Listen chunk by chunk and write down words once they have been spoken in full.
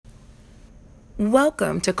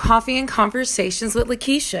Welcome to Coffee and Conversations with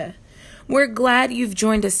Lakeisha. We're glad you've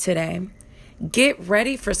joined us today. Get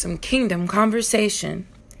ready for some kingdom conversation.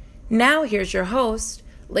 Now here's your host,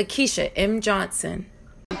 Lakeisha M. Johnson.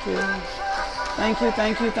 Thank you. Thank you,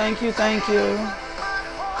 thank you, thank you, thank you.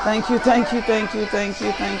 Thank you, thank you, thank you, thank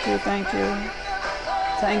you, thank you, thank you.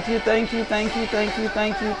 Thank you, thank you, thank you, thank you,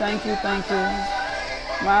 thank you, thank you, thank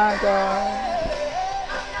you. My God.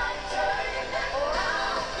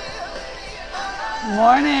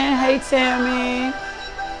 Morning. Hey, Tammy.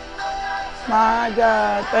 My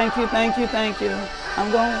God. Thank you, thank you, thank you.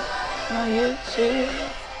 I'm going on you,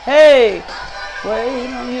 Jesus. Hey,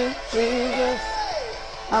 wait on you, Jesus.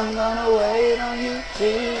 I'm gonna wait on you,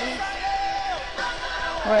 Jesus.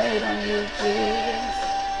 Wait on you, Jesus.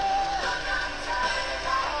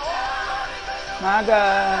 My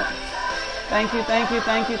God. Thank you, thank you,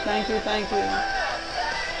 thank you, thank you, thank you.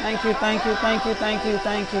 Thank you, thank you, thank you, thank you,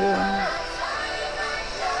 thank you.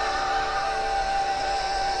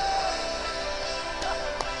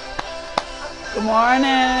 Good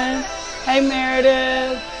morning. Hey,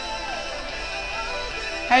 Meredith.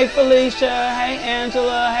 Hey, Felicia. Hey,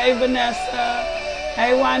 Angela. Hey, Vanessa.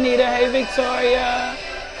 Hey, Juanita. Hey, Victoria.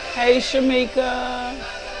 Hey, Shamika.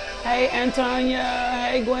 Hey, Antonia.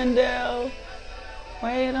 Hey, Gwendell.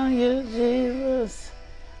 Wait on you, Jesus.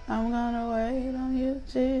 I'm gonna wait on you,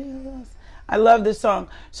 Jesus. I love this song.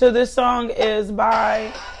 So this song is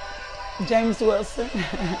by James Wilson.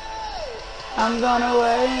 I'm gonna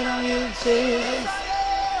wait on you, Jesus.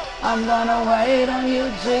 I'm gonna wait on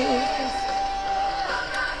you, Jesus.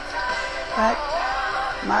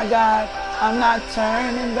 My God, I'm not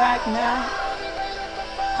turning back now.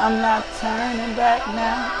 I'm not turning back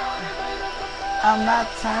now. I'm not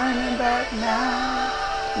turning back now.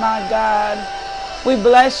 My God, we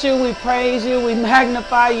bless you, we praise you, we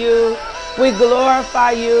magnify you, we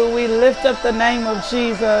glorify you, we lift up the name of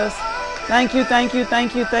Jesus. Thank you, thank you,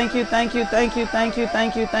 thank you, thank you, thank you, thank you, thank you,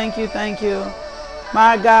 thank you, thank you, thank you.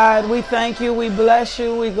 My God, we thank you, we bless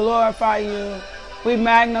you, we glorify you, we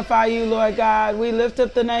magnify you, Lord God. We lift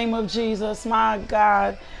up the name of Jesus, my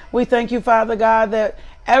God. We thank you, Father God, that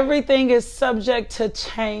everything is subject to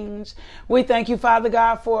change. We thank you, Father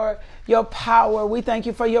God, for your power. We thank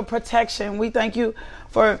you for your protection. We thank you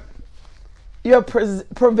for your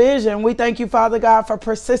provision. We thank you, Father God, for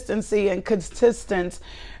persistency and consistency.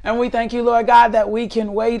 And we thank you, Lord God, that we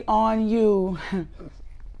can wait on you.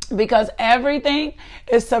 Because everything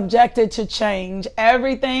is subjected to change.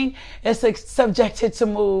 Everything is subjected to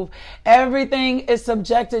move. Everything is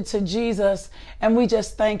subjected to Jesus. And we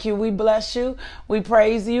just thank you. We bless you. We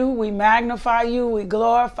praise you. We magnify you. We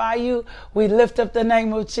glorify you. We lift up the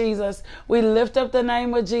name of Jesus. We lift up the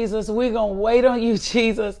name of Jesus. We're going to wait on you,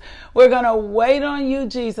 Jesus. We're going to wait on you,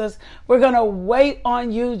 Jesus. We're going to wait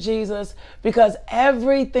on you, Jesus, because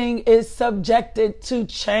everything is subjected to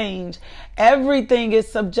change. Everything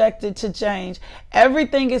is subjected to change.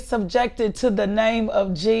 Everything is subjected to the name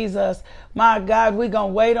of Jesus. My God, we're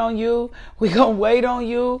going to wait on you. We're going to wait on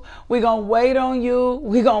you. We're going to wait on you.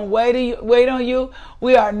 We're going to wait on you.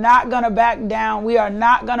 We are not going to back down. We are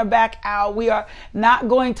not going to back out. We are not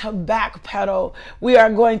going to backpedal. We are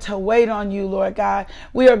going to wait on you, Lord God.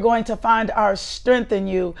 We are going to find our strength in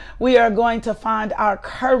you. We are going to find our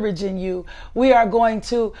courage in you. We are going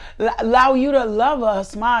to allow you to love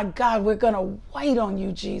us. My God, we're going to wait on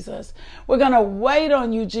you, Jesus. We're going to wait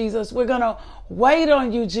on you, Jesus. We're going to wait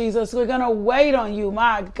on you, Jesus. We're going to wait on you.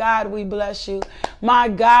 My God, we bless you. My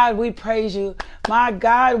God, we praise you. My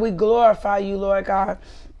God, we glorify you, Lord God.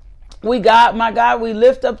 My God, we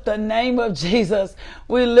lift up the name of Jesus.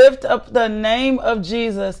 We lift up the name of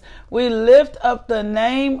Jesus. We lift up the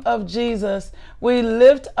name of Jesus. We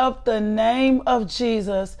lift up the name of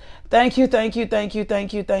Jesus. Thank you, thank you, thank you,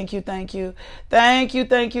 thank you, thank you, thank you. Thank you,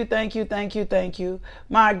 thank you, thank you, thank you, thank you.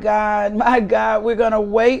 My God, we're going to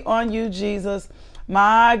wait on you, Jesus.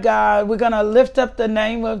 My God, we're going to lift up the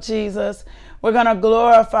name of Jesus. We're going to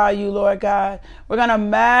glorify you, Lord God. We're going to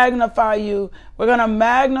magnify you. We're going to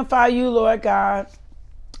magnify you, Lord God.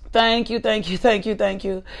 Thank you, thank you, thank you, thank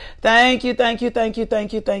you. Thank you, thank you, thank you,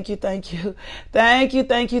 thank you, thank you, thank you. Thank you,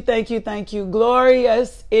 thank you, thank you, thank you.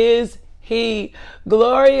 Glorious is He.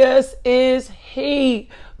 Glorious is He.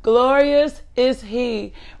 Glorious is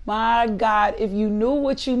He. My God, if you knew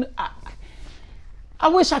what you knew. I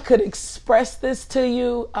wish I could express this to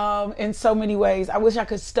you in so many ways. I wish I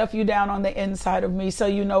could stuff you down on the inside of me so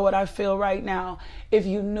you know what I feel right now. If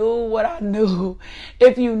you knew what I knew,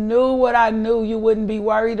 if you knew what I knew, you wouldn't be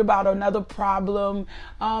worried about another problem.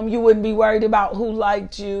 You wouldn't be worried about who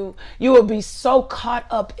liked you. You would be so caught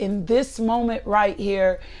up in this moment right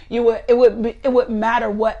here. It wouldn't matter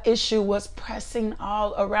what issue was pressing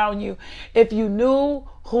all around you. If you knew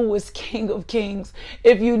who was King of Kings,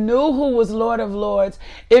 if you knew who was Lord of Lords,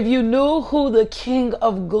 if you knew who the King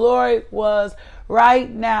of Glory was right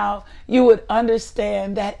now, you would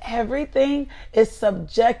understand that everything is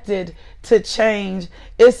subjected to change.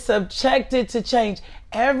 It's subjected to change.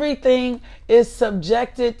 Everything is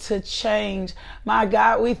subjected to change. My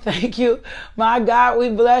God, we thank you. My God, we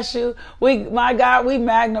bless you. My God, we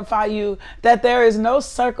magnify you, that there is no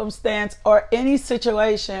circumstance or any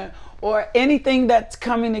situation or anything that's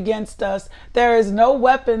coming against us. There is no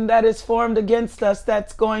weapon that is formed against us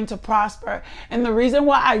that's going to prosper. And the reason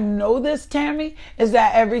why I know this, Tammy, is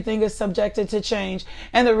that everything is subjected to change.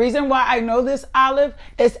 And the reason why I know this, Olive,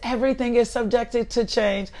 is everything is subjected to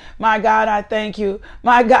change. My God, I thank you.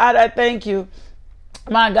 My God, I thank you.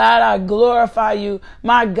 My God, I glorify you.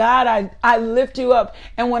 My God, I lift you up.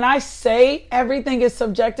 And when I say everything is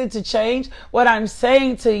subjected to change, what I'm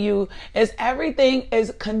saying to you is everything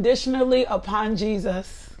is conditionally upon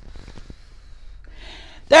Jesus.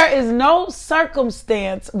 There is no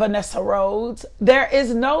circumstance, Vanessa Rhodes. There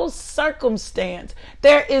is no circumstance.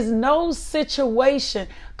 There is no situation.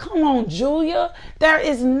 Come on, Julia. There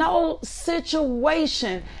is no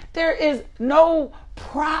situation. There is no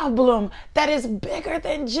problem that is bigger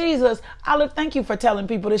than Jesus. Olive, thank you for telling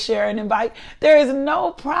people to share and invite. There is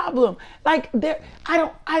no problem.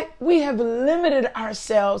 We have limited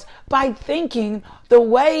ourselves by thinking the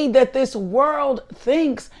way that this world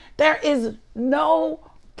thinks. There is no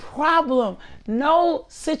problem, no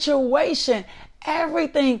situation.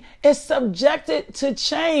 Everything is subjected to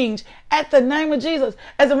change at the name of Jesus.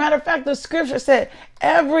 As a matter of fact, the scripture said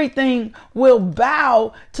everything will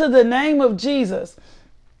bow to the name of Jesus.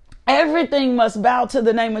 Everything must bow to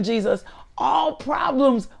the name of Jesus. All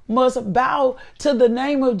problems must bow to the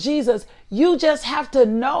name of Jesus. You just have to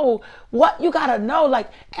know what you got to know.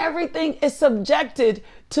 Like, everything is subjected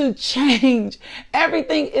to change.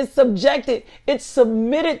 Everything is subjected. It's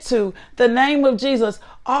submitted to the name of Jesus.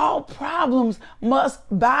 All problems must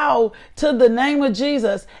bow to the name of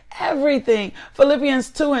Jesus. Everything.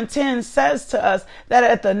 Philippians 2:10 says to us that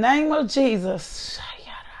at the name of Jesus,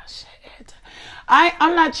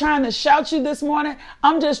 I'm not trying to shout you this morning.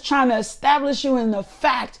 I'm just trying to establish you in the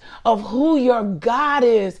fact of who your God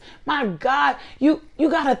is. My God, you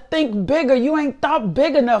got to think bigger. You ain't thought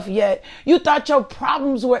big enough yet. You thought your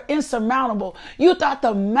problems were insurmountable. You thought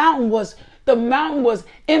the mountain was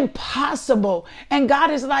impossible. And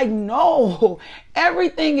God is like, no,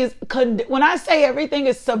 everything is, when I say everything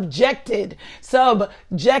is subjected,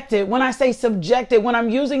 when I say subjected, when I'm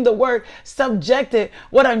using the word subjected,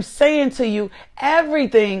 what I'm saying to you,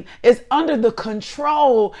 everything is under the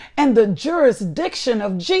control and the jurisdiction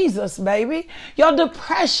of Jesus, baby. Your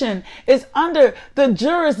depression is under the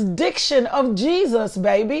jurisdiction of Jesus,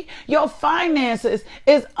 baby. Your finances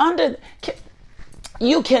is under.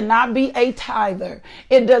 You cannot be a tither.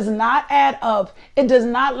 It does not add up. It does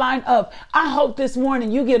not line up. I hope this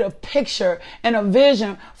morning you get a picture and a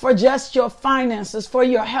vision for just your finances, for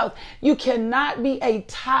your health. You cannot be a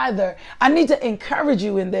tither. I need to encourage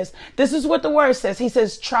you in this. This is what the word says. He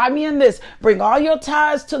says, try me in this. Bring all your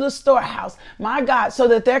tithes to the storehouse, my God, so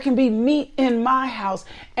that there can be meat in my house.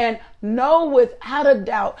 And know without a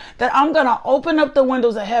doubt that I'm going to open up the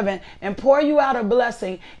windows of heaven and pour you out a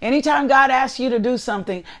blessing. Anytime God asks you to do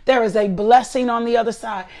something, there is a blessing on the other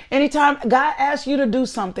side. Anytime God asks you to do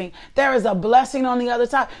something, there is a blessing on the other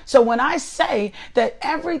side. So when I say that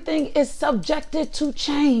everything is subjected to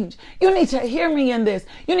change, you need to hear me in this.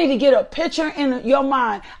 You need to get a picture in your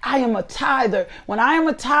mind. I am a tither. When I am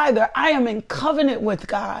a tither, I am in covenant with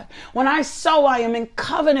God. When I sow, I am in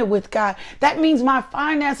covenant with God. That means my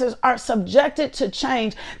finances are subjected to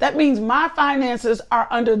change. That means my finances are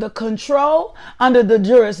under the control, under the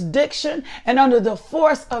jurisdiction, and under the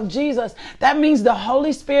force of Jesus. That means the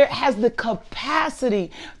Holy Spirit has the capacity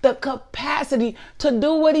to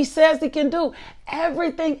do what he says he can do.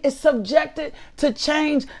 Everything is subjected to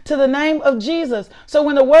change to the name of Jesus. So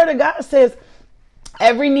when the word of God says,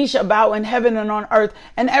 Every knee shall bow in heaven and on earth,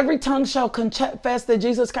 and every tongue shall confess that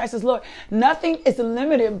Jesus Christ is Lord. Nothing is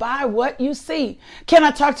limited by what you see. Can I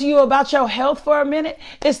talk to you about your health for a minute?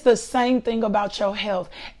 It's the same thing about your health.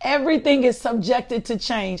 Everything is subjected to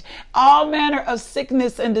change. All manner of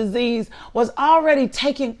sickness and disease was already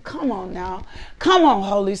taken. Come on now. Come on,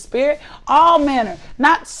 Holy Spirit. All manner,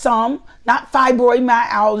 not some, not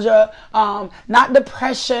fibromyalgia, not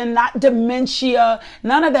depression, not dementia,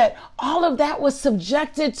 none of that. All of that was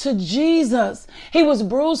subjected to Jesus. He was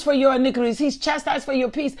bruised for your iniquities. He's chastised for your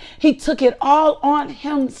peace. He took it all on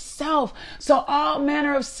himself. So all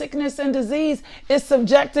manner of sickness and disease is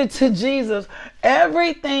subjected to Jesus.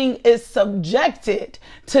 Everything is subjected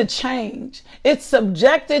to change. It's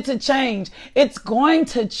subjected to change. It's going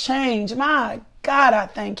to change. My God, I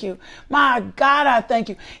thank you. My God, I thank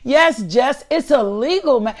you. Yes, Jess, it's a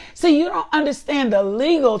legal. See, you don't understand the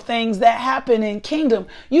legal things that happen in kingdom.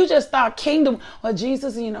 You just thought kingdom, well,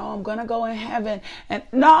 Jesus, I'm going to go in heaven. And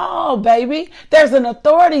no, baby, there's an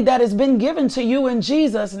authority that has been given to you in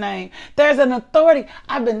Jesus' name. There's an authority.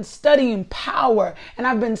 I've been studying power and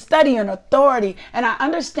I've been studying authority. And I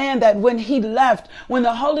understand that when he left, when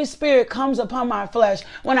the Holy Spirit comes upon my flesh,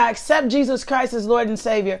 when I accept Jesus Christ as Lord and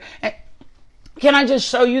Savior, and can I just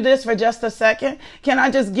show you this for just a second? Can I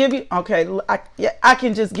just give you? Okay, I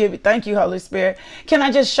can just give you. Thank you, Holy Spirit. Can I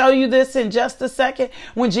just show you this in just a second?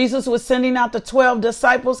 When Jesus was sending out the 12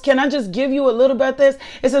 disciples, can I just give you a little bit of this?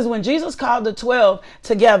 It says, when Jesus called the 12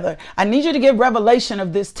 together, I need you to get revelation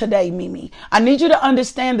of this today, Mimi. I need you to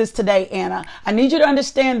understand this today, Anna. I need you to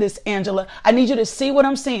understand this, Angela. I need you to see what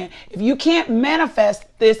I'm saying. If you can't manifest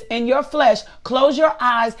this in your flesh, close your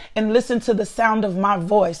eyes and listen to the sound of my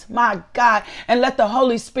voice. My God. And let the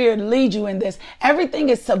Holy Spirit lead you in this. Everything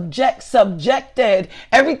is subjected.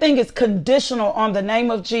 Everything is conditional on the name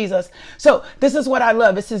of Jesus. So this is what I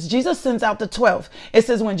love. It says Jesus sends out the 12. It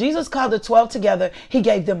says when Jesus called the 12 together, he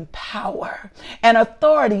gave them power and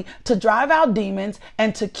authority to drive out demons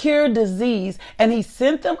and to cure disease. And he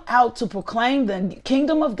sent them out to proclaim the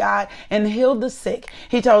kingdom of God and heal the sick.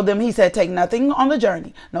 He told them, he said, take nothing on the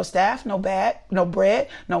journey. No staff, no bag, no bread,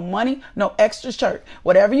 no money, no extra shirt.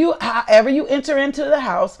 However you enter into the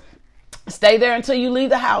house, stay there until you leave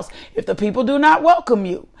the house. If the people do not welcome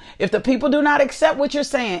you, if the people do not accept what you're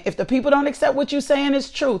saying, if the people don't accept what you're saying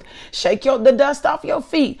is truth, shake the dust off your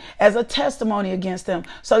feet as a testimony against them.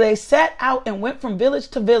 So they set out and went from village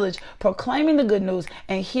to village, proclaiming the good news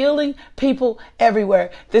and healing people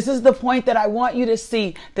everywhere. This is the point that I want you to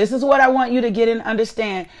see. This is what I want you to get and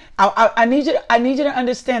understand. I need you to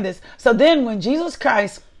understand this. So then when Jesus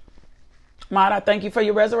Christ, God, I thank you for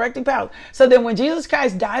your resurrecting power. So then when Jesus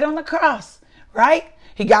Christ died on the cross, right?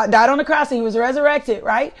 He died on the cross and he was resurrected,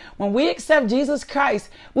 right? When we accept Jesus Christ,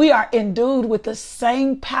 we are endued with the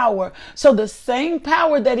same power. So the same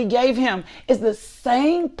power that he gave him is the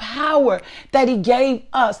same power that he gave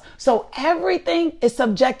us. So everything is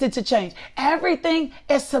subjected to change. Everything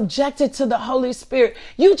is subjected to the Holy Spirit.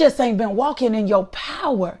 You just ain't been walking in your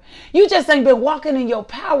power. You just ain't been walking in your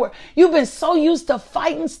power. You've been so used to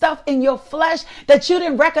fighting stuff in your flesh that you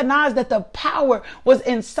didn't recognize that the power was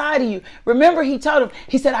inside of you. Remember, he told him,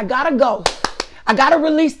 he said, I gotta go. I got to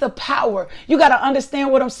release the power. You got to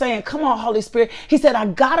understand what I'm saying. Come on, Holy Spirit. He said, I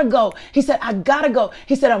got to go. He said, I got to go.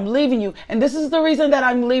 He said, I'm leaving you. And this is the reason that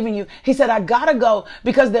I'm leaving you. He said, I got to go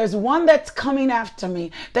because there's one that's coming after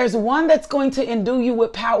me. There's one that's going to endue you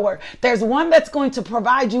with power. There's one that's going to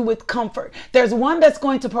provide you with comfort. There's one that's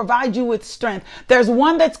going to provide you with strength. There's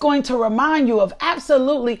one that's going to remind you of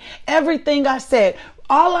absolutely everything I said.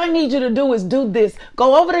 All I need you to do is do this.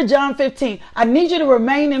 Go over to John 15. I need you to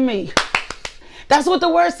remain in me. That's what the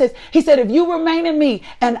word says. He said, if you remain in me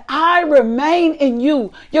and I remain in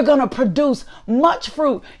you, you're going to produce much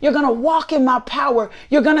fruit. You're going to walk in my power.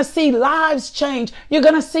 You're going to see lives change. You're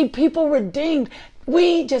going to see people redeemed.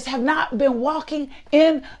 We just have not been walking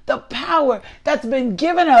in the power that's been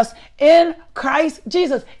given us in Christ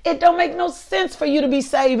Jesus. It don't make no sense for you to be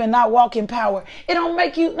saved and not walk in power. It don't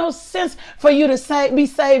make no sense for you to be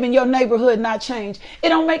saved and your neighborhood not change. It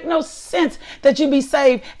don't make no sense that you be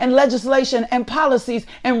saved and legislation and policies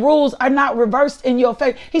and rules are not reversed in your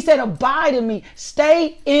favor. He said, abide in me,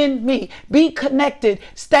 stay in me, be connected,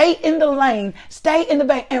 stay in the lane, stay in the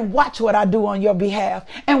vein, and watch what I do on your behalf.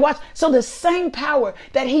 And watch. So the same power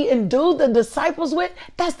that he endued the disciples with,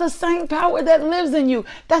 that's the same power that lives in you.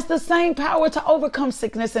 That's the same power to overcome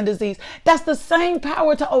sickness and disease. That's the same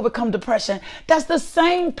power to overcome depression. That's the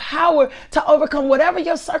same power to overcome whatever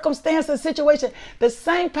your circumstance and situation. The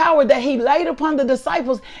same power that he laid upon the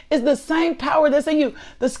disciples is the same power that's in you.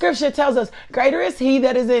 The scripture tells us, greater is he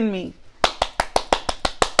that is in me.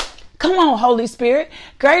 Come on, Holy Spirit.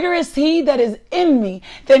 Greater is he that is in me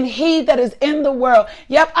than he that is in the world.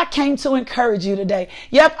 Yep, I came to encourage you today.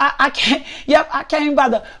 Yep, I came by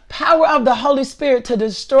the power of the Holy Spirit to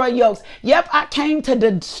destroy yokes. Yep, I came to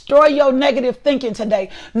destroy your negative thinking today.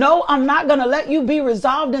 No, I'm not going to let you be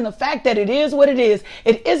resolved in the fact that it is what it is.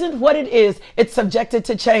 It isn't what it is. It's subjected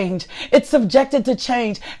to change. It's subjected to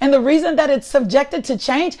change. And the reason that it's subjected to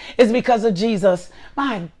change is because of Jesus.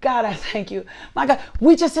 My God, I thank you. My God,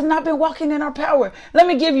 we just have not been walking in our power. Let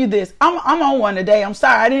me give you this. I'm on one today. I'm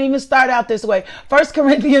sorry. I didn't even start out this way. 1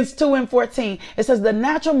 Corinthians 2:14. It says the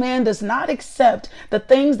natural man does not accept the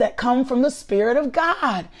things that come from the Spirit of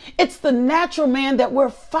God. It's the natural man that we're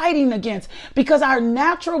fighting against because our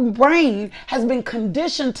natural brain has been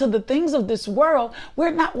conditioned to the things of this world.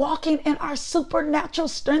 We're not walking in our supernatural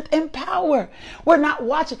strength and power. We're not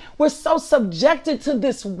watching. We're so subjected to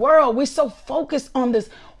this world. We're so focused on this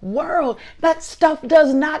world. That stuff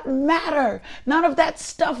does not matter. None of that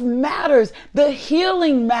stuff matters. The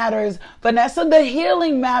healing matters, Vanessa. The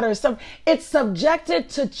healing matters. So it's subjected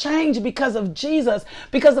to change because of Jesus,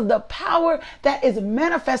 because of the power that is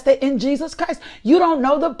manifested in Jesus Christ. You don't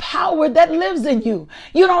know the power that lives in you.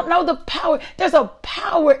 You don't know the power. There's a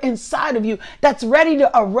power inside of you that's ready to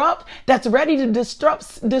erupt, that's ready to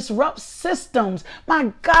disrupt systems.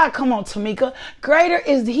 My God, come on, Tamika. Greater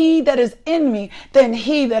is he that is in me than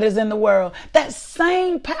he that is in the world. That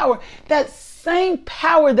same power that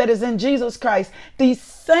is in Jesus Christ, the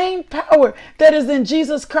same power that is in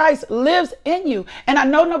Jesus Christ lives in you. And I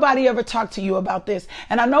know nobody ever talked to you about this.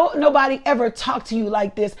 And I know nobody ever talked to you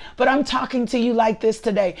like this, but I'm talking to you like this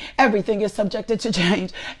today. Everything is subjected to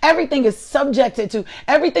change. Everything is subjected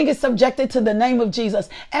to the name of Jesus.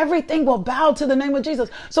 Everything will bow to the name of Jesus.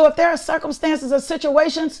 So if there are circumstances or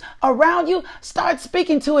situations around you, start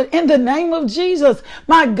speaking to it in the name of Jesus.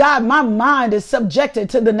 My God, my mind is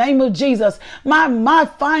subjected to the name of Jesus. My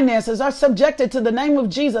finances are subjected to the name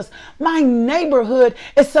of Jesus. My neighborhood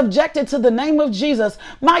is subjected to the name of Jesus.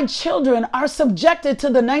 My children are subjected to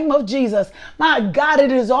the name of Jesus. My God,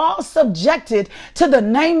 it is all subjected to the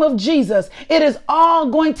name of Jesus. It is all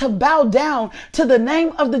going to bow down to the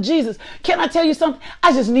name of the Jesus. Can I tell you something?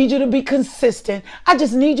 I just need you to be consistent. I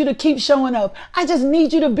just need you to keep showing up. I just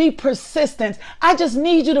need you to be persistent. I just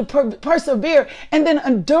need you to persevere. And then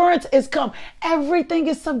endurance is come. Everything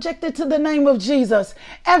is subjected to the name of Jesus.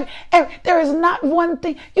 There is not one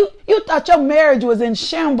thing. You thought your marriage was in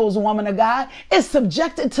shambles, woman of God. It's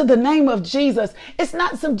subjected to the name of Jesus. It's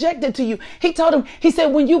not subjected to you. He told him, he said,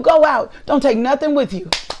 when you go out, don't take nothing with you.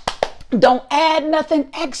 Don't add nothing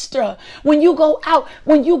extra. When you go out,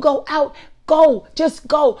 go, just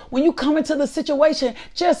go. When you come into the situation,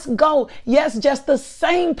 just go. Yes, just the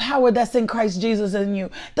same power that's in Christ Jesus in you.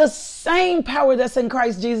 The same power that's in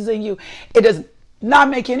Christ Jesus in you. It does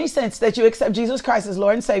not make any sense that you accept Jesus Christ as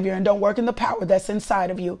Lord and Savior and don't work in the power that's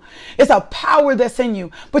inside of you. It's a power that's in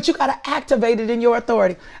you, but you got to activate it in your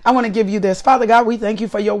authority. I want to give you this. Father God, we thank you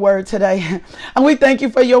for your word today. And we thank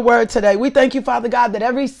you for your word today. We thank you, Father God, that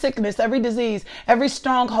every sickness, every disease, every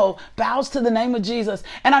stronghold bows to the name of Jesus.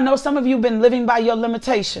 And I know some of you have been living by your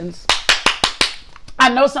limitations. I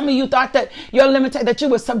know some of you thought that that you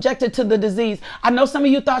were subjected to the disease. I know some of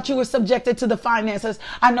you thought you were subjected to the finances.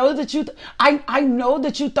 I know that I know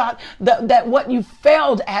that you thought that what you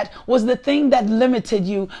failed at was the thing that limited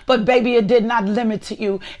you. But baby, it did not limit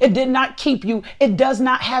you. It did not keep you. It does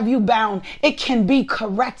not have you bound. It can be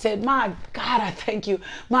corrected. My God, I thank you.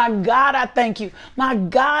 My God, I thank you. My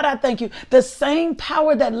God, I thank you. The same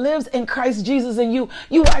power that lives in Christ Jesus in you.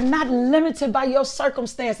 You are not limited by your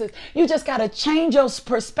circumstances. You just got to change your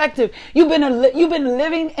perspective. You've been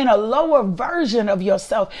living in a lower version of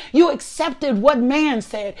yourself. You accepted what man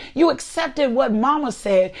said. You accepted what mama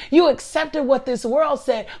said. You accepted what this world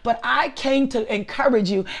said. But I came to encourage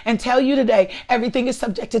you and tell you today, everything is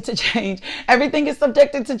subjected to change. Everything is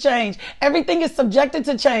subjected to change. Everything is subjected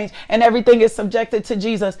to change, and everything is subjected to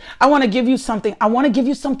Jesus. I want to give you something. I want to give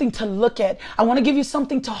you something to look at. I want to give you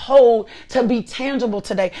something to hold, to be tangible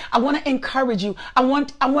today. I want to encourage you. I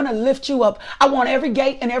want to lift you up. I want every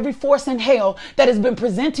gate and every force in hell that has been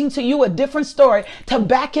presenting to you a different story to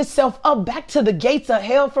back itself up back to the gates of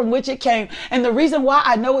hell from which it came. And the reason why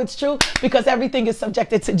I know it's true, because everything is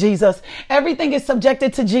subjected to Jesus. Everything is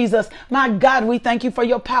subjected to Jesus. My God, we thank you for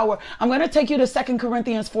your power. I'm going to take you to 2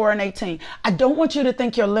 Corinthians 4:18. I don't want you to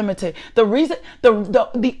think you're limited. The reason,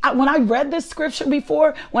 when I read this scripture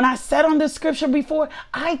before, when I sat on this scripture before,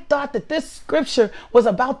 I thought that this scripture was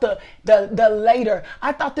about the later.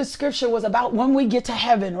 I thought this scripture was about when we get to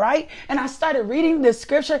heaven, right? And I started reading this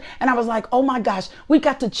scripture and I was like, oh my gosh, we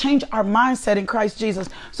got to change our mindset in Christ Jesus.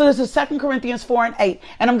 So this is 2 Corinthians 4:8.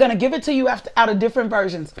 And I'm going to give it to you out of different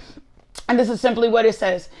versions. And this is simply what it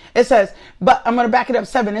says. It says, but I'm going to back it up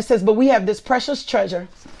 7. It says, but we have this precious treasure.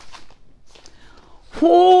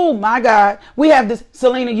 Oh my God. We have this.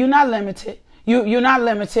 Selena, you're not limited. You're not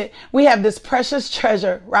limited. We have this precious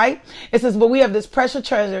treasure, right? It says, but we have this precious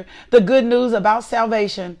treasure, the good news about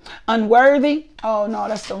salvation. Unworthy. Oh, no,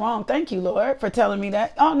 that's the wrong. Thank you, Lord, for telling me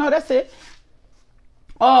that. Oh, no, that's it.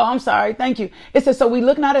 Oh, I'm sorry. Thank you. It says, so we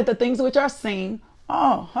look not at the things which are seen.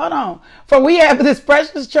 Oh, hold on. For we have this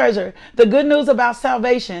precious treasure, the good news about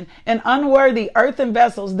salvation, in unworthy earthen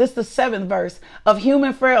vessels. This is the 7th verse, of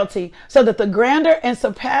human frailty, so that the grander and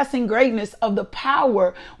surpassing greatness of the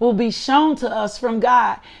power will be shown to us from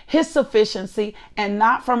God, his sufficiency, and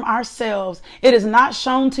not from ourselves. It is not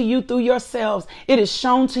shown to you through yourselves. It is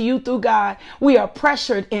shown to you through God. We are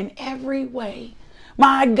pressured in every way.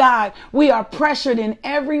 My God, we are pressured in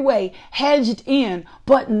every way, hedged in,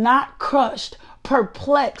 but not crushed,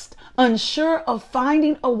 perplexed, unsure of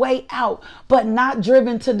finding a way out, but not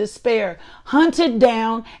driven to despair, hunted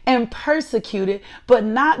down and persecuted, but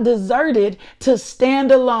not deserted to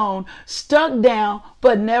stand alone, struck down,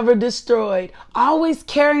 but never destroyed, always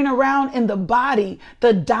carrying around in the body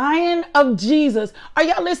the dying of Jesus. Are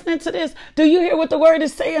y'all listening to this? Do you hear what the word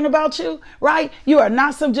is saying about you? Right? You are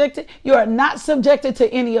not subjected. You are not subjected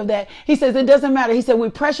to any of that. He says it doesn't matter. He said we're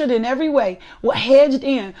pressured in every way, we're hedged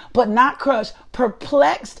in, but not crushed,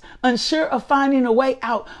 perplexed, unsure of finding a way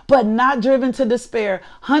out, but not driven to despair,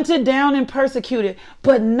 hunted down and persecuted,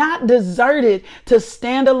 but not deserted to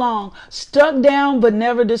stand alone, struck down, but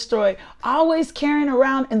never destroyed, always carrying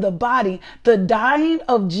around in the body the dying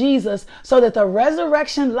of Jesus, so that the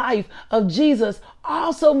resurrection life of Jesus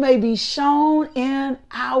also may be shown in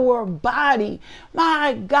our body.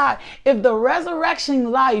 My God, if the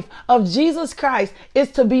resurrection life of Jesus Christ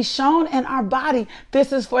is to be shown in our body,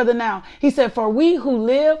 this is for the now. He said, for we who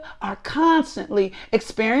live are constantly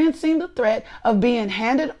experiencing the threat of being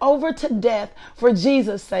handed over to death for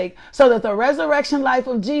Jesus' sake, so that the resurrection life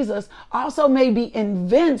of Jesus also may be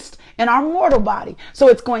evinced in our mortal body. So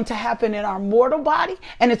it's going to happen in our mortal body,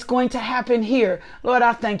 and it's going to happen here. Lord,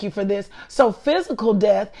 I thank you for this. So physical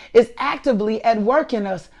death is actively at work in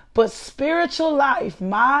us, but spiritual life,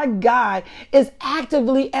 my God, is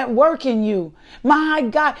actively at work in you. My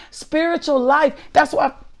God, spiritual life. That's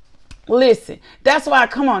why. Listen, that's why,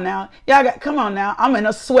 come on now. Come on now. I'm in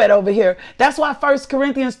a sweat over here. That's why 1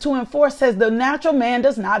 Corinthians 2:4 says the natural man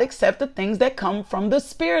does not accept the things that come from the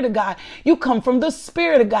Spirit of God. You come from the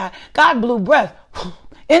Spirit of God. God blew breath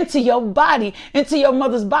into your body, into your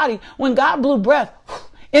mother's body. When God blew breath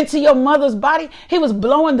into your mother's body, he was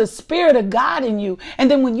blowing the Spirit of God in you. And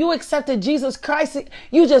then when you accepted Jesus Christ,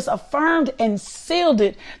 you just affirmed and sealed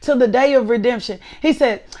it till the day of redemption. He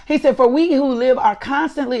said, for we who live are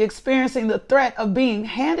constantly experiencing the threat of being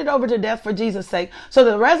handed over to death for Jesus' sake, so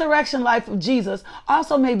the resurrection life of Jesus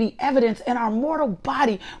also may be evidence in our mortal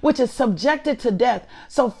body, which is subjected to death.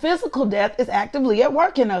 So physical death is actively at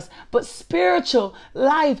work in us, but spiritual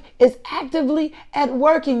life is actively at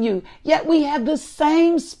work in you. Yet we have the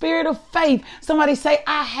same spirit of faith. Somebody say,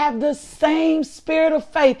 I have the same spirit of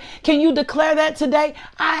faith. Can you declare that today?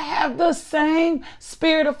 I have the same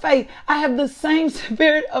spirit of faith. I have the same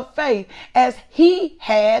spirit of faith as he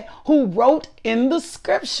had who wrote in the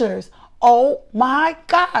scriptures. Oh my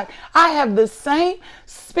God. I have the same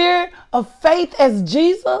spirit of faith as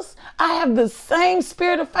Jesus. I have the same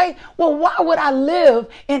spirit of faith. Well, why would I live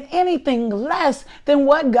in anything less than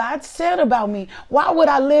what God said about me? Why would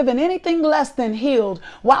I live in anything less than healed?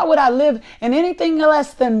 Why would I live in anything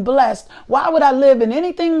less than blessed? Why would I live in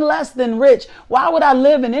anything less than rich? Why would I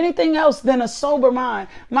live in anything else than a sober mind?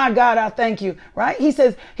 My God, I thank you. Right? He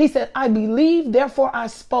said, I believe, therefore I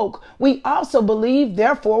spoke. We also believe,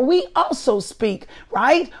 therefore we also speak.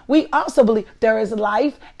 Right? We also believe there is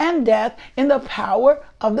life and death in the power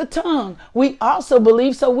of the tongue. We also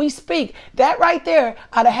believe, so we speak. That right there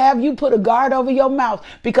ought to have you put a guard over your mouth,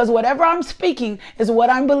 because whatever I'm speaking is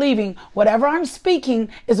what I'm believing. Whatever I'm speaking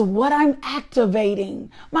is what I'm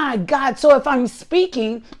activating. My God. So if I'm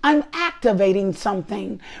speaking, I'm activating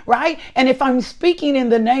something, right? And if I'm speaking in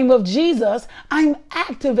the name of Jesus, I'm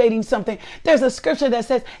activating something. There's a scripture that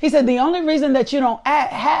says, he said, the only reason that you don't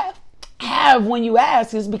have have when you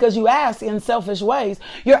ask is because you ask in selfish ways.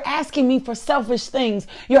 You're asking me for selfish things.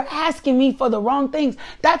 You're asking me for the wrong things.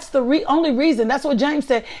 That's the only reason. That's what James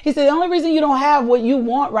said. He said, the only reason you don't have what you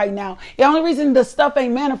want right now, the only reason the stuff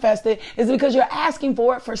ain't manifested is because you're asking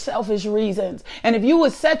for it for selfish reasons. And if you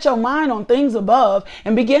would set your mind on things above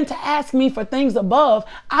and begin to ask me for things above,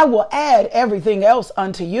 I will add everything else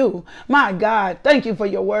unto you. My God, thank you for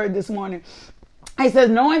your word this morning. He says,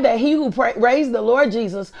 knowing that he who raised the Lord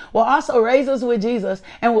Jesus will also raise us with Jesus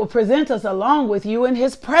and will present us along with you in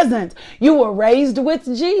his presence. You were raised with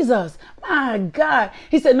Jesus. My God.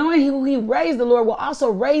 He said, knowing who he raised the Lord will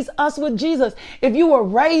also raise us with Jesus. If you were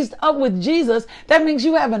raised up with Jesus, that means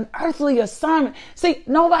you have an earthly assignment. See,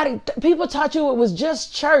 people taught you it was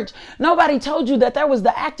just church. Nobody told you that there was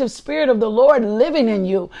the active spirit of the Lord living in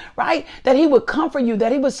you, right? That he would comfort you,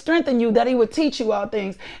 that he would strengthen you, that he would teach you all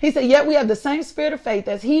things. He said, yet we have the same spirit of faith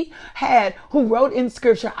as he had who wrote in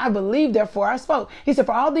scripture, I believe, therefore I spoke. He said,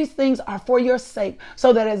 for all these things are for your sake,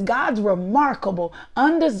 so that as God's remarkable,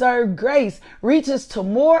 undeserved grace reaches to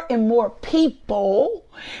more and more people,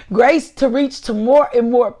 grace to reach to more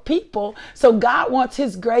and more people. So God wants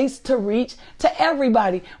his grace to reach to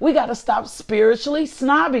everybody. We got to stop spiritually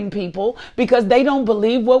snobbing people because they don't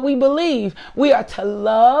believe what we believe. We are to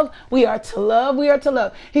love. We are to love. We are to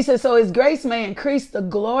love. He says, so his grace may increase the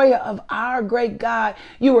glory of our great God.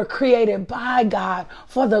 You were created by God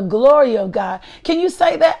for the glory of God. Can you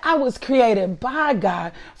say that? I was created by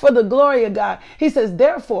God for the glory of God. He says,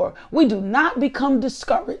 therefore, we do not become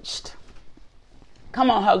discouraged. Come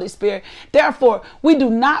on, Holy Spirit. Therefore, we do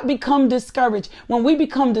not become discouraged. When we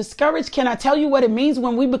become discouraged, can I tell you what it means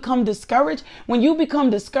when we become discouraged? When you become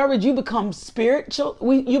discouraged, you become spiritual.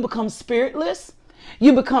 You become spiritless.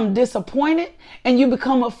 You become disappointed and you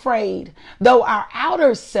become afraid. Though our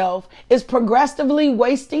outer self is progressively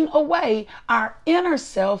wasting away, our inner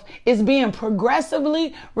self is being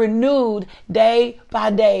progressively renewed day by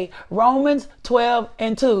day. Romans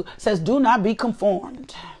 12:2 says, do not be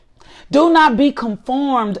conformed. Do not be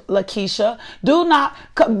conformed, Lakeisha. Do not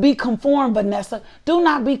be conformed, Vanessa. Do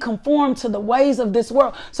not be conformed to the ways of this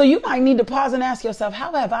world. So you might need to pause and ask yourself,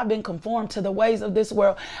 how have I been conformed to the ways of this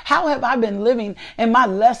world? How have I been living in my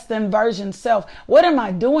less than version self? What am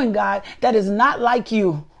I doing, God, that is not like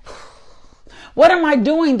you? What am I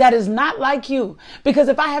doing that is not like you? Because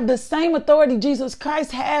if I have the same authority Jesus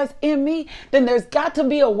Christ has in me, then there's got to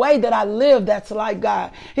be a way that I live that's like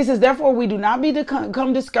God. He says, therefore, we do not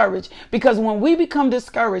become discouraged, because when we become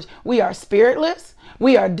discouraged, we are spiritless.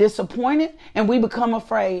 We are disappointed and we become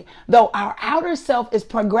afraid. Though our outer self is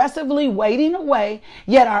progressively wading away,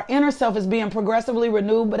 yet our inner self is being progressively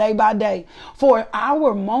renewed day by day. For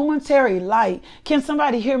our momentary light, can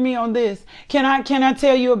somebody hear me on this? Can I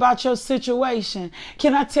tell you about your situation?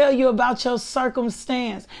 Can I tell you about your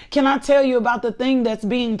circumstance? Can I tell you about the thing that's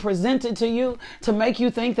being presented to you to make you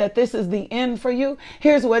think that this is the end for you?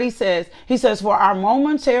 Here's what he says. He says, for our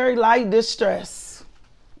momentary light distress.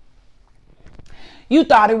 You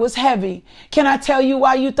thought it was heavy. Can I tell you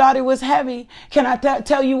why you thought it was heavy? Can I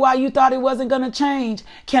tell you why you thought it wasn't going to change?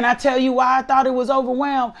 Can I tell you why I thought it was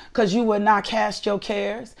overwhelmed? Because you would not cast your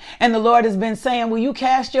cares. And the Lord has been saying, will you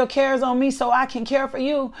cast your cares on me so I can care for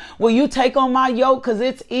you? Will you take on my yoke because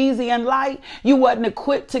it's easy and light? You wasn't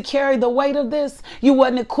equipped to carry the weight of this. You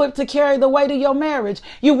wasn't equipped to carry the weight of your marriage.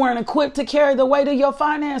 You weren't equipped to carry the weight of your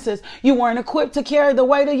finances. You weren't equipped to carry the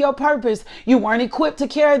weight of your purpose. You weren't equipped to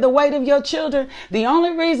carry the weight of your children. The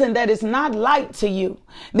only reason that it's not light to you,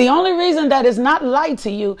 the only reason that it's not light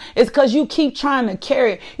to you is because you keep trying to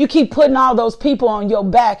carry it. You keep putting all those people on your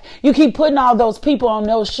back. You keep putting all those people on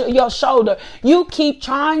your shoulder. You keep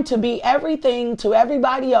trying to be everything to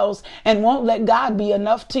everybody else and won't let God be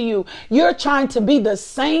enough to you. You're trying to be the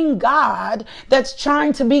same God that's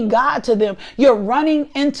trying to be God to them. You're running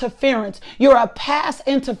interference. You're a pass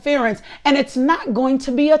interference, and it's not going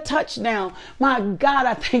to be a touchdown. My God,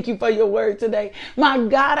 I thank you for your word today. My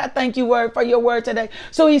God, I thank you for your word today.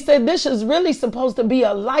 So he said, this is really supposed to be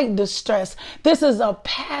a light distress. This is a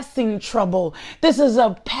passing trouble. This is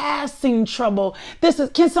a passing trouble.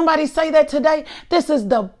 Can somebody say that today? This is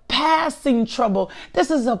the passing trouble.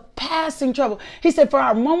 This is a passing trouble. He said, for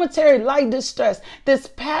our momentary light distress, this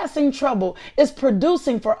passing trouble is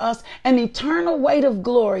producing for us an eternal weight of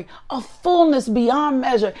glory, a fullness beyond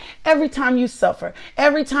measure. Every time you suffer,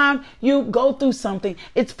 every time you go through something,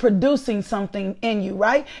 it's producing something in you,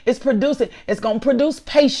 right? It's going to produce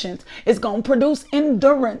patience. It's going to produce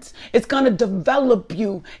endurance. It's going to develop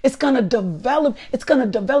you. It's going to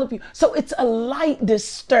develop you. So it's a light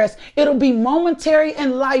distress. It'll be momentary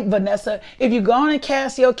and light right, Vanessa, if you go on and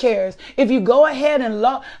cast your cares, if you go ahead and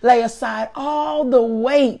lay aside all the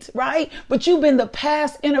weight, right? But you've been the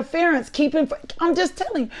past interference I'm just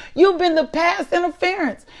telling you, you've been the past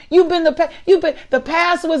interference. The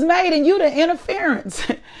past was made and you the interference.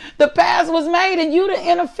 The past was made and you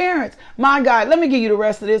the interference. My God, let me give you the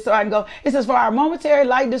rest of this so I can go. It says, for our momentary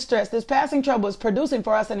light distress, this passing trouble is producing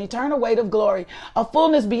for us an eternal weight of glory, a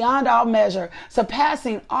fullness beyond all measure,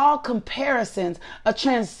 surpassing all comparisons, a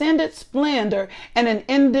transcendent splendor, and an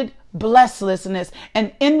ended blessedness,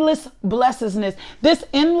 an endless blessedness. This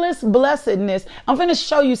endless blessedness, I'm going to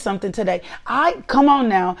show you something today. Come on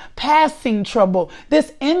now, passing trouble.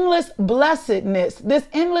 This endless blessedness,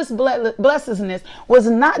 blessedness was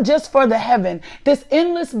not just for the heaven. This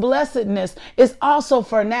endless blessedness is also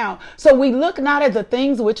for now. So we look not at the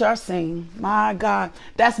things which are seen. My God,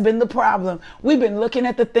 that's been the problem. We've been looking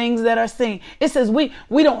at the things that are seen. It says we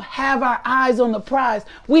don't have our eyes on the prize.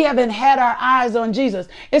 We haven't had our eyes on Jesus.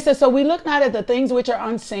 It says, so we look not at the things which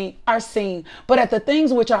are seen, but at the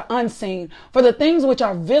things which are unseen. For the things which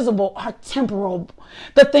are visible are temporal.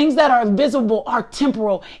 The things that are visible are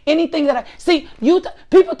temporal. Anything that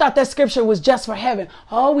people thought that scripture was just for heaven.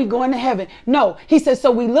 Oh, we going to heaven. No, he says,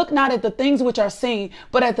 so we look not at the things which are seen,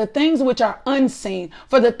 but at the things which are unseen.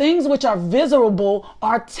 For the things which are visible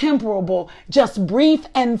are temporal, just brief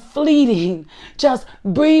and fleeting. Just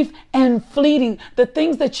brief and fleeting. The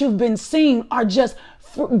things that you've been seeing are just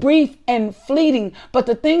brief and fleeting, but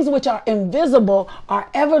the things which are invisible are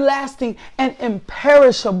everlasting and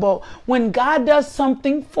imperishable. When God does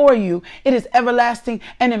something for you, it is everlasting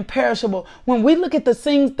and imperishable. When we look at the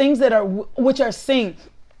things that are which are seen,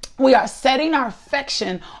 we are setting our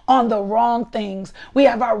affection on the wrong things. We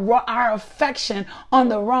have our affection on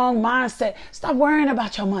the wrong mindset. Stop worrying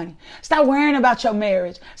about your money. Stop worrying about your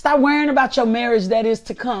marriage. Stop worrying about your marriage that is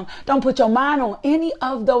to come. Don't put your mind on any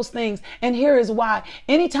of those things. And here is why.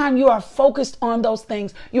 Anytime you are focused on those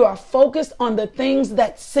things, you are focused on the things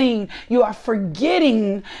that seen. You are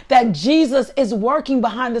forgetting that Jesus is working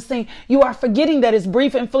behind the scene. You are forgetting that it's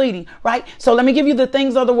brief and fleeting, right? So let me give you the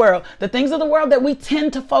things of the world. The things of the world that we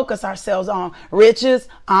tend to focus ourselves on: riches,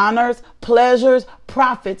 honors, pleasures,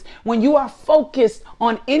 profits. When you are focused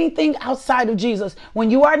on anything outside of Jesus,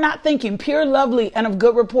 when you are not thinking pure, lovely, and of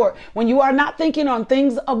good report, when you are not thinking on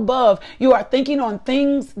things above, you are thinking on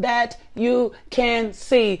things that you can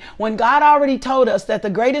see. When God already told us that the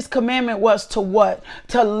greatest commandment was to what?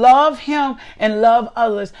 To love him and love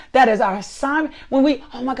others. That is our assignment.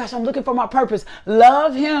 Oh my gosh, I'm looking for my purpose.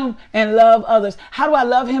 Love him and love others. How do I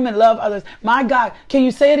love him and love others? My God, can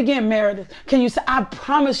you say it again, Meredith? Can you say, I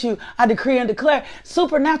promise you, I decree and declare,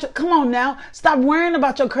 supernatural. Come on now. Stop worrying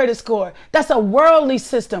about your credit score. That's a worldly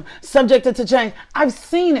system subjected to change. I've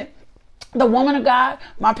seen it. The woman of God,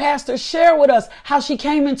 my pastor, shared with us how she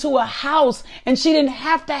came into a house and she didn't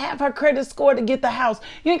have to have her credit score to get the house.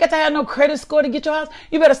 You ain't got to have no credit score to get your house.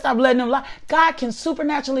 You better stop letting them lie. God can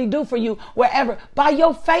supernaturally do for you wherever. By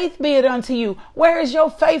your faith be it unto you. Where is your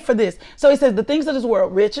faith for this? So he says the things of this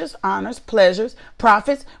world, riches, honors, pleasures,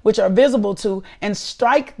 profits, which are visible to and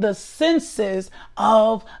strike the senses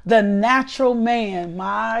of the natural man.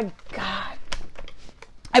 My God.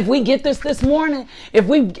 If we get this morning, if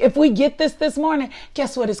we get this morning,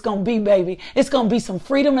 guess what it's going to be, baby? It's going to be some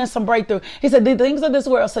freedom and some breakthrough. He said, the things of this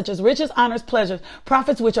world, such as riches, honors, pleasures,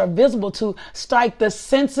 profits, which are visible to strike the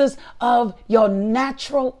senses of your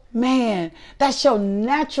natural man. That's your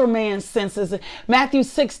natural man's senses. Matthew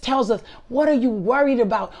 6 tells us, what are you worried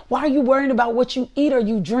about? Why are you worried about what you eat or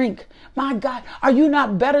you drink? My God, are you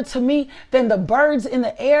not better to me than the birds in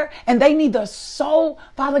the air? And they neither sow,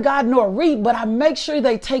 Father God, nor reap, but I make sure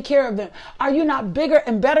they take care of them. Are you not bigger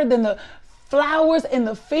and better than the flowers in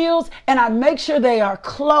the fields? And I make sure they are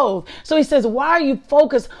clothed. So he says, why are you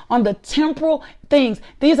focused on the temporal things?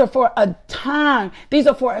 These are for a time. These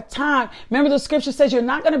are for a time. Remember, the scripture says you're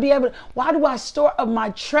not going to be able to. Why do I store up my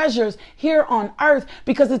treasures here on earth?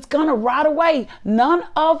 Because it's going to rot away. None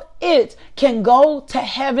of it can go to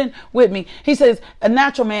heaven with me. He says a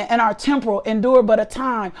natural man and our temporal endure but a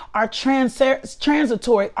time, are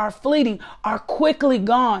transitory, are fleeting, are quickly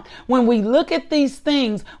gone. When we look at these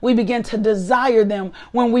things, we begin to desire them.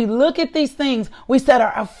 When we look at these things, we set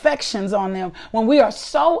our affections on them. When we are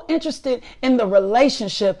so interested in the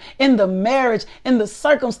relationship, in the marriage, in the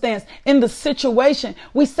circumstance, in the situation,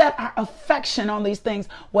 we set our affection on these things.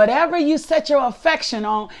 Whatever you set your affection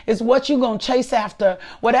on is what you're going to chase after.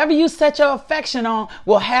 Whatever you set your affection on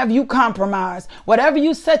will have you compromised. Whatever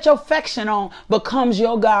you set your affection on becomes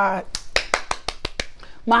your God.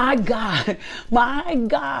 My God, my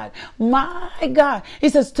God, my God. He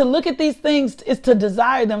says to look at these things is to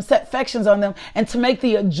desire them, set affections on them, and to make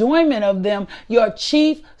the enjoyment of them your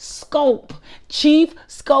chief scope,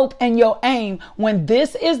 and your aim. When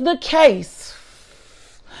this is the case,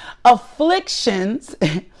 afflictions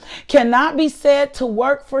cannot be said to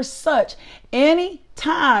work for such. Any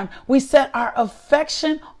time we set our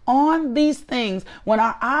affection on these things, when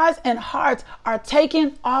our eyes and hearts are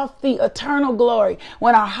taken off the eternal glory,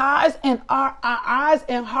 when our eyes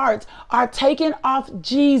and hearts are taken off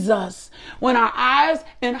Jesus, when our eyes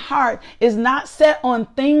and heart is not set on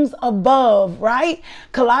things above, right?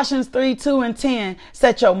 Colossians 3:2-10,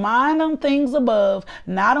 set your mind on things above,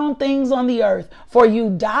 not on things on the earth, for you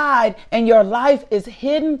died and your life is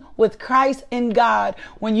hidden with Christ in God.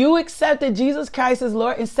 When you accepted Jesus Christ as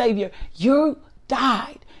Lord and Savior, you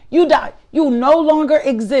died. You died. You no longer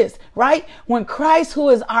exist, right? When Christ, who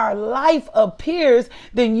is our life, appears,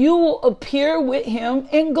 then you will appear with him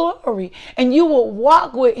in glory, and you will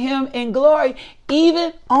walk with him in glory,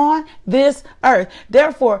 even on this earth.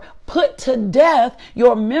 Therefore, put to death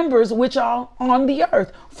your members which are on the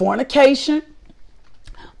earth: fornication,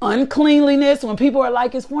 uncleanliness. When people are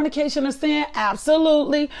like, is fornication a sin?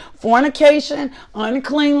 Absolutely. Fornication,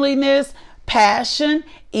 uncleanliness, passion,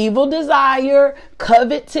 evil desire,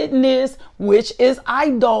 covetousness, which is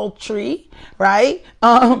idolatry, right?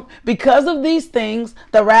 Because of these things,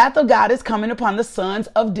 the wrath of God is coming upon the sons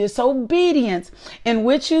of disobedience, in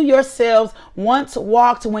which you yourselves once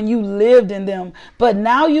walked when you lived in them. But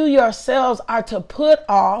now you yourselves are to put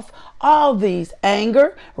off all these: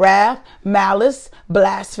 anger, wrath, malice,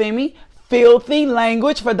 blasphemy, filthy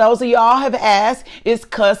language. For those of y'all have asked, is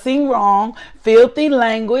cussing wrong? Filthy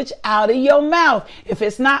language out of your mouth. If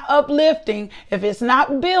it's not uplifting, if it's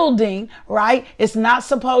not building, right, it's not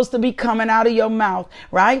supposed to be coming out of your mouth,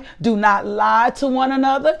 right? Do not lie to one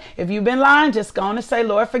another. If you've been lying, just go on and say,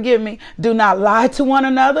 Lord, forgive me. Do not lie to one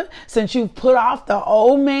another, since you've put off the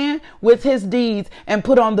old man with his deeds and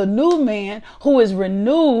put on the new man, who is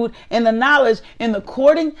renewed in the knowledge and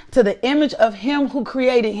according to the image of him who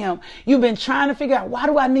created him. You've been trying to figure out, why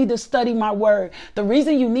do I need to study my word? The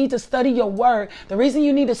reason you need to study your word, the reason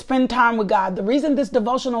you need to spend time with God, the reason this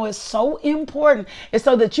devotional is so important, is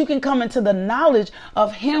so that you can come into the knowledge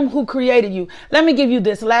of him who created you. Let me give you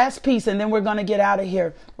this last piece, and then we're going to get out of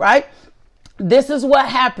here, right? This is what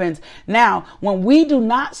happens. Now, when we do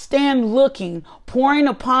not stand looking, pouring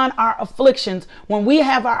upon our afflictions, when we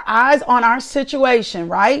have our eyes on our situation,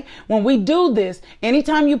 right? When we do this,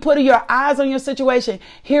 anytime you put your eyes on your situation,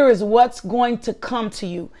 here is what's going to come to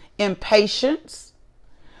you: impatience,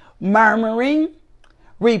 murmuring,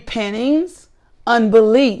 repentings,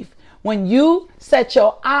 unbelief. When you set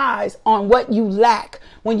your eyes on what you lack,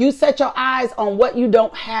 when you set your eyes on what you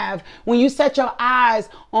don't have, when you set your eyes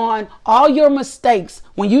on all your mistakes,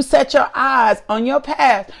 when you set your eyes on your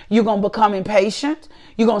past, you're going to become impatient.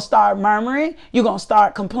 You're going to start murmuring. You're going to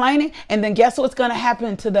start complaining. And then guess what's going to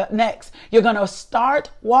happen to the next? You're going to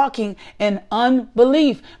start walking in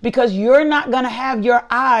unbelief, because you're not going to have your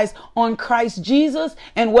eyes on Christ Jesus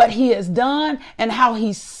and what he has done and how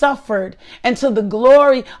he suffered, and to the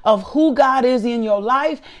glory of who God is in your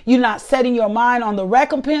life. You're not setting your mind on the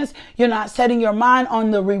recompense. You're not setting your mind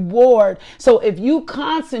on the reward. So if you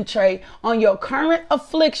concentrate on your current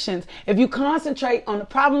afflictions, if you concentrate on the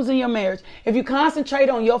problems in your marriage, if you concentrate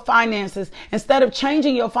on your finances, instead of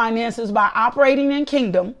changing your finances by operating in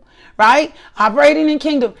kingdom, right? Operating in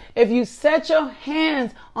kingdom. If you set your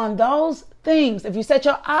hands on those things, if you set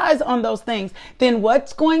your eyes on those things, then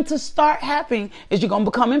what's going to start happening is you're going to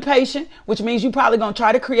become impatient, which means you're probably going to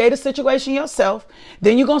try to create a situation yourself.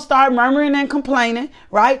 Then you're going to start murmuring and complaining,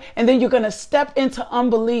 right? And then you're going to step into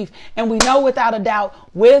unbelief. And we know without a doubt,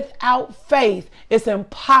 without faith, it's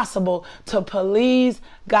impossible to please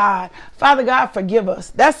God. Father God, forgive us.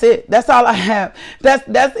 That's it. That's all I have. That's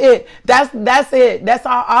it. That's it. That's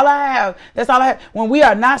all I have. That's all I have. When we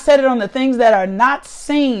are not set on the things that are not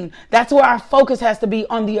seen, that's where our focus has to be,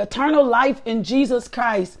 on the eternal life in Jesus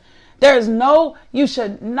Christ. There is no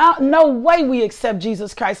way we accept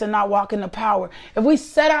Jesus Christ and not walk in the power. If we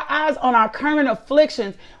set our eyes on our current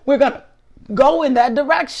afflictions, we're going to go in that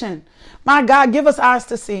direction. My God, give us eyes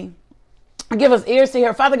to see. Give us ears to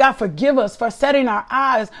hear. Father God, forgive us for setting our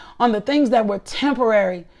eyes on the things that were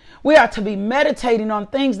temporary. We are to be meditating on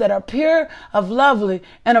things that are pure, of lovely,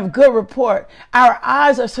 and of good report. Our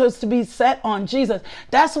eyes are supposed to be set on Jesus.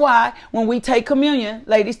 That's why when we take communion,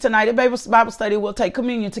 ladies, tonight at Bible Study, we'll take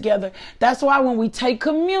communion together. That's why when we take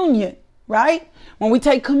communion, right? When we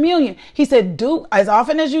take communion, he said, do as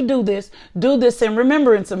often as you do this in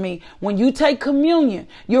remembrance of me. When you take communion,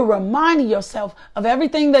 you're reminding yourself of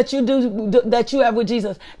everything that you do, that you have with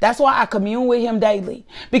Jesus. That's why I commune with him daily,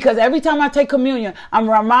 because every time I take communion, I'm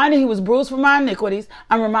reminded he was bruised for my iniquities.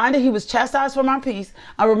 I'm reminded he was chastised for my peace.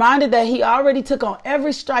 I'm reminded that he already took on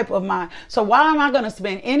every stripe of mine. So why am I going to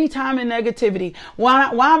spend any time in negativity?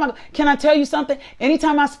 Can I tell you something?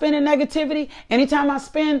 Anytime I spend in negativity, anytime I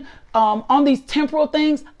spend on these temporal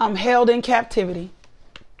things, I'm held in captivity.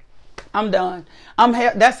 I'm done.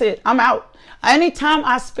 That's it. I'm out. Anytime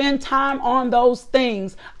I spend time on those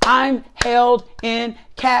things, I'm held in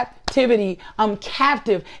captivity. I'm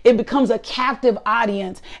captive. It becomes a captive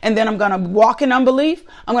audience. And then I'm going to walk in unbelief.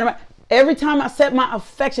 Every time I set my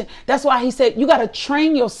affection, that's why he said, you got to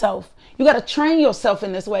train yourself. You got to train yourself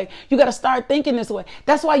in this way. You got to start thinking this way.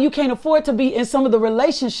 That's why you can't afford to be in some of the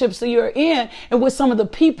relationships that you're in and with some of the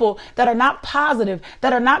people that are not positive,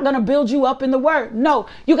 that are not going to build you up in the word. No,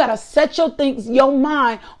 you got to set your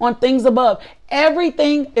mind on things above.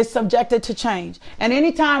 Everything is subjected to change. And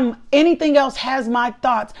anytime anything else has my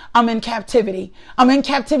thoughts, I'm in captivity. I'm in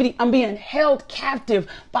captivity. I'm being held captive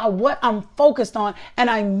by what I'm focused on,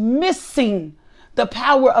 and I'm missing the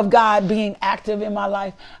power of God being active in my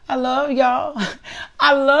life. I love y'all.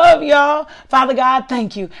 I love y'all. Father God,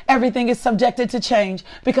 thank you. Everything is subjected to change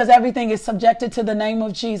because everything is subjected to the name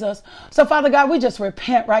of Jesus. So Father God, we just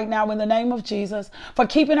repent right now in the name of Jesus for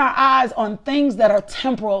keeping our eyes on things that are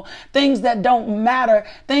temporal, things that don't matter,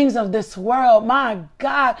 things of this world. My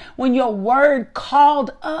God, when your word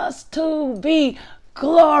called us to be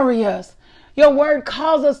glorious, your word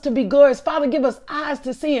calls us to be glorious. Father, give us eyes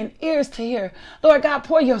to see and ears to hear. Lord God,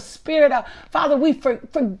 pour your spirit out. Father,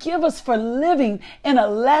 forgive us for living in a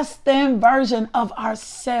less than version of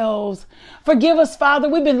ourselves. Forgive us, Father.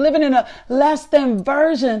 We've been living in a less than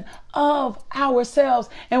version of ourselves,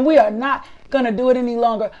 and we are not going to do it any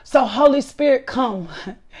longer. So Holy Spirit, come.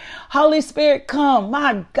 Holy Spirit, come.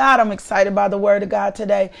 My God, I'm excited by the word of God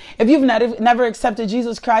today. If you've never accepted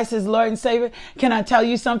Jesus Christ as Lord and Savior, can I tell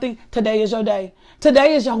you something? Today is your day.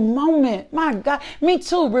 Today is your moment. My God, me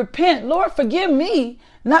too. Repent. Lord, forgive me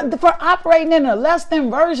not for operating in a less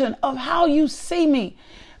than version of how you see me.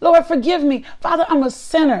 Lord, forgive me. Father, I'm a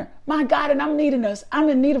sinner. My God, and I'm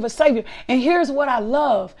in need of a Savior. And here's what I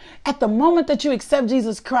love. At the moment that you accept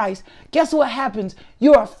Jesus Christ, guess what happens?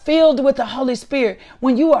 You are filled with the Holy Spirit.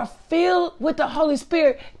 When you are filled with the Holy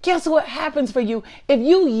Spirit, guess what happens for you? If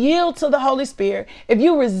you yield to the Holy Spirit, if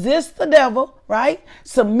you resist the devil, right?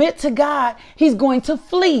 Submit to God, he's going to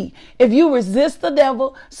flee. If you resist the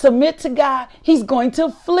devil, submit to God, he's going to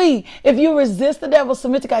flee. If you resist the devil,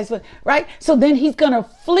 submit to God, right? So then he's going to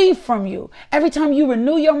flee from you. Every time you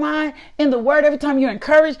renew your mind in the word, every time you're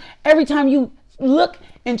encouraged, every time you look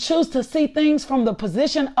and choose to see things from the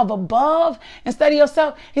position of above instead of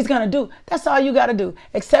yourself, he's going to do. That's all you got to do.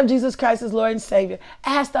 Accept Jesus Christ as Lord and Savior.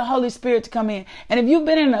 Ask the Holy Spirit to come in. And if you've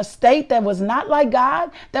been in a state that was not like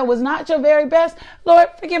God, that was not your very best, Lord,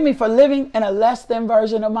 forgive me for living in a less than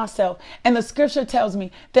version of myself. And the scripture tells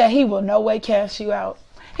me that he will no way cast you out.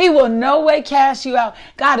 He will no way cast you out.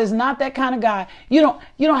 God is not that kind of God. You don't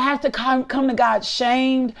have to come to God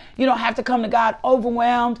shamed. You don't have to come to God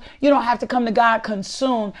overwhelmed. You don't have to come to God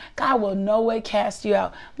consumed. God will no way cast you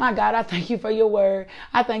out. My God, I thank you for your word.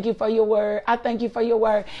 I thank you for your word. I thank you for your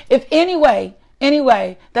word. If any way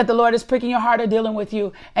that the Lord is pricking your heart or dealing with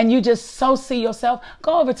you and you just so see yourself,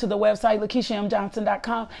 go over to the website,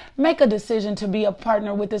 LakeishaMJohnson.com. Make a decision to be a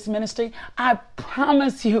partner with this ministry. I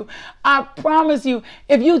promise you,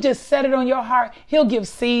 if you just set it on your heart, he'll give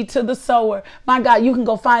seed to the sower. My God, you can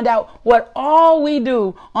go find out what all we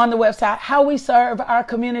do on the website, how we serve our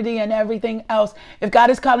community and everything else. If God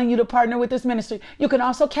is calling you to partner with this ministry, you can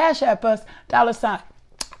also cash app us, $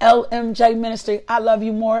 LMJ Ministry. I love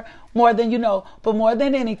you more than you know, but more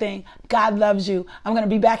than anything, God loves you. I'm going to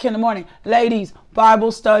be back here in the morning. Ladies,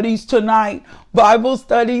 Bible studies tonight. Bible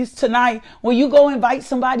studies tonight. When you go invite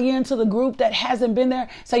somebody into the group that hasn't been there,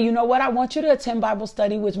 say, you know what? I want you to attend Bible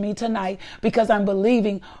study with me tonight because I'm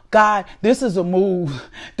believing God. This is a move.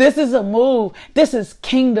 This is a move. This is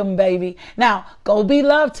kingdom, baby. Now, go be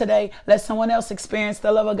loved today. Let someone else experience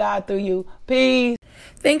the love of God through you. Peace.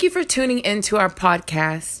 Thank you for tuning into our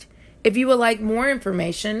podcast. If you would like more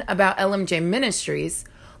information about LMJ Ministries,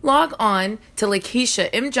 log on to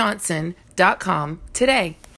LakeishaMJohnson.com today.